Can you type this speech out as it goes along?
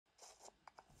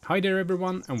Hi there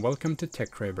everyone and welcome to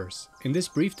Tech Cravers. In this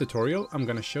brief tutorial I'm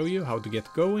gonna show you how to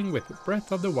get going with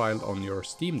Breath of the Wild on your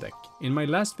Steam Deck. In my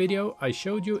last video I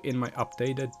showed you in my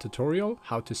updated tutorial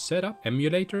how to set up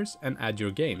emulators and add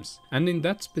your games. And in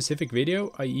that specific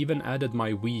video I even added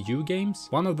my Wii U games.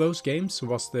 One of those games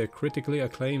was the critically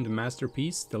acclaimed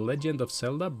masterpiece The Legend of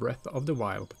Zelda Breath of the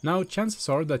Wild. Now chances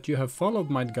are that you have followed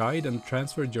my guide and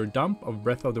transferred your dump of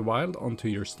Breath of the Wild onto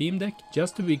your Steam Deck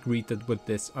just to be greeted with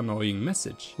this annoying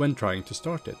message when trying to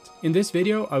start it. In this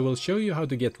video I will show you how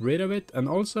to get rid of it and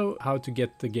also how to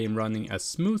get the game running as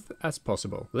smooth as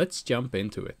possible. Let's jump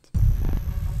into it.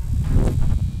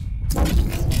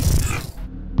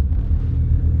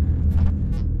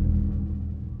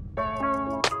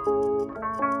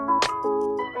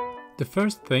 The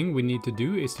first thing we need to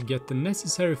do is to get the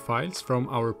necessary files from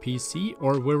our PC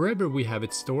or wherever we have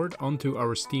it stored onto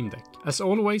our Steam Deck. As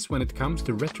always, when it comes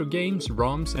to retro games,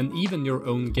 ROMs and even your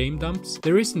own game dumps,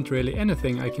 there isn't really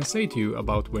anything I can say to you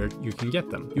about where you can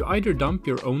get them. You either dump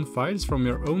your own files from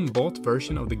your own bought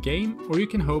version of the game, or you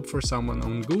can hope for someone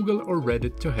on Google or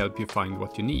Reddit to help you find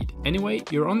what you need. Anyway,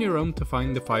 you're on your own to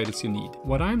find the files you need.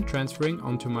 What I'm transferring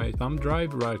onto my thumb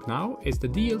drive right now is the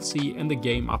DLC and the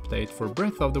game update for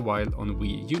Breath of the Wild on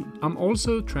Wii U. I'm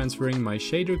also transferring my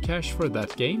shader cache for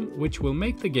that game, which will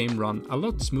make the game run a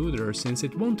lot smoother since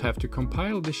it won't have to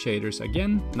compile the shaders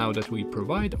again now that we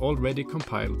provide already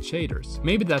compiled shaders.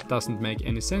 Maybe that doesn't make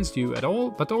any sense to you at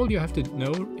all, but all you have to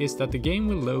know is that the game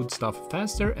will load stuff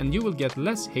faster and you will get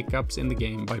less hiccups in the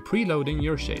game by preloading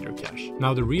your shader cache.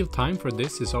 Now the real time for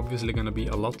this is obviously gonna be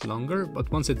a lot longer,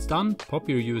 but once it's done, pop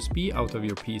your USB out of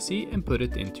your PC and put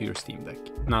it into your Steam Deck.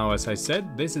 Now as I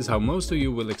said, this is how most of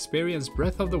you will experience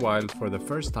Breath of the Wild for the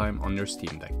first time on your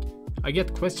Steam Deck. I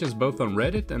get questions both on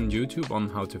Reddit and YouTube on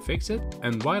how to fix it,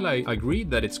 and while I agree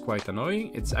that it's quite annoying,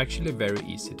 it's actually very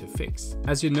easy to fix.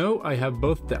 As you know, I have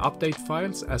both the update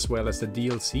files as well as the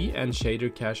DLC and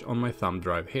shader cache on my thumb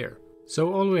drive here.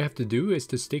 So all we have to do is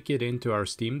to stick it into our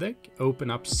Steam Deck,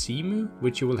 open up Cemu,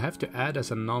 which you will have to add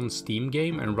as a non-Steam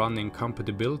game and run in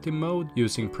compatibility mode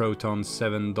using Proton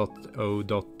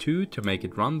 7.0.2 to make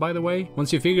it run, by the way.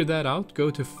 Once you figure that out, go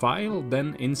to File,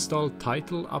 then install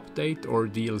Title, Update or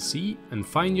DLC and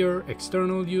find your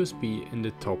external USB in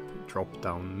the top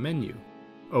drop-down menu.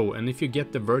 Oh, and if you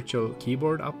get the virtual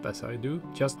keyboard up as I do,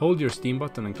 just hold your Steam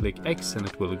button and click X and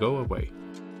it will go away.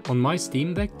 On my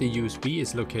Steam Deck, the USB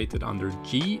is located under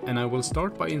G, and I will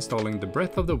start by installing the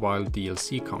Breath of the Wild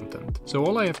DLC content. So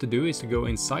all I have to do is to go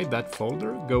inside that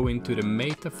folder, go into the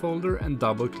Meta folder and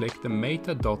double click the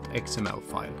meta.xml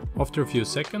file. After a few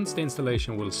seconds the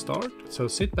installation will start, so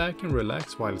sit back and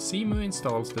relax while Cemu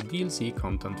installs the DLC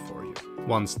content for you.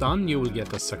 Once done, you will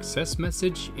get a success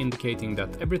message indicating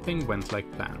that everything went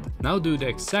like planned. Now do the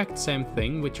exact same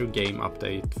thing with your game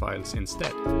update files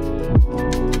instead.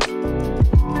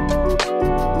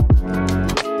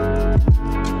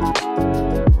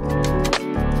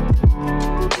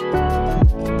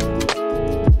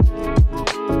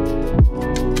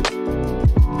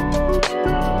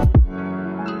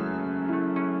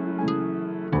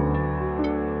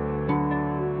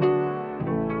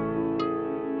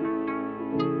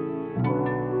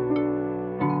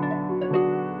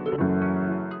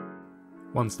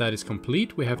 Once that is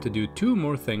complete, we have to do two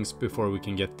more things before we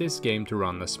can get this game to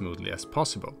run as smoothly as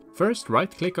possible. First,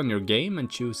 right-click on your game and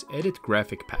choose Edit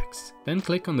Graphic Packs. Then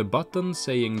click on the button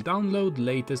saying Download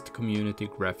Latest Community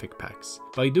Graphic Packs.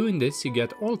 By doing this, you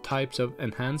get all types of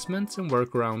enhancements and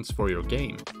workarounds for your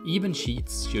game, even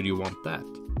cheats should you want that.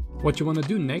 What you want to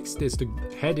do next is to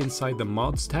head inside the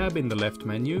Mods tab in the left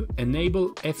menu, enable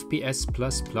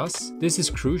FPS++. This is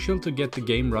crucial to get the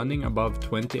game running above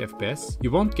 20 FPS.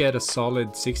 You won't get a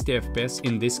solid 60 FPS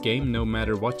in this game no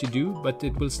matter what you do, but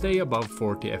it will stay above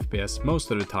 40 FPS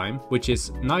most of the time, which is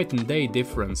night and day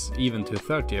difference even to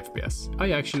 30 FPS.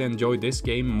 I actually enjoy this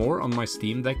game more on my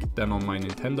Steam Deck than on my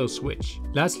Nintendo Switch.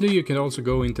 Lastly, you can also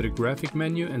go into the graphic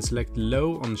menu and select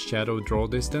low on shadow draw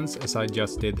distance as I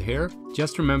just did here.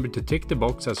 Just remember to tick the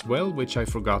box as well, which I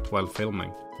forgot while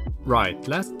filming. Right,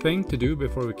 last thing to do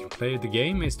before we can play the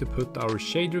game is to put our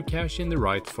shader cache in the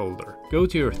right folder. Go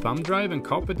to your thumb drive and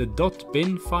copy the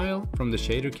 .bin file from the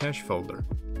shader cache folder.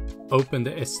 Open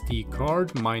the SD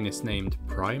card, mine is named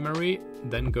primary,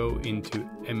 then go into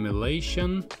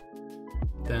Emulation,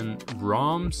 then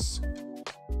ROMs,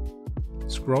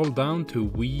 scroll down to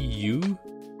Wii U,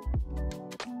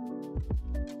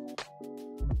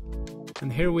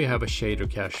 and here we have a shader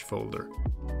cache folder.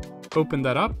 Open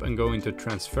that up and go into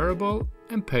Transferable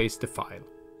and paste the file.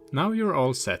 Now you're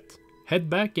all set. Head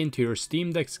back into your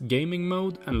Steam Deck's gaming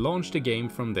mode and launch the game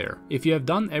from there. If you have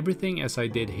done everything as I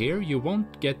did here, you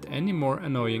won't get any more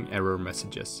annoying error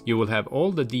messages. You will have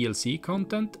all the DLC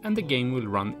content and the game will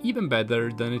run even better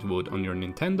than it would on your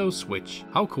Nintendo Switch.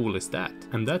 How cool is that?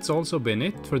 And that's also been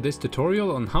it for this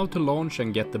tutorial on how to launch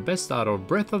and get the best out of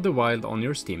Breath of the Wild on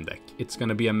your Steam Deck. It's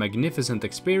gonna be a magnificent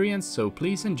experience, so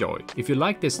please enjoy. If you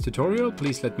like this tutorial,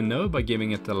 please let me know by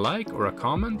giving it a like or a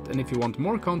comment, and if you want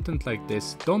more content like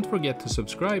this, don't forget to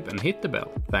subscribe and hit the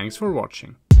bell. Thanks for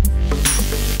watching.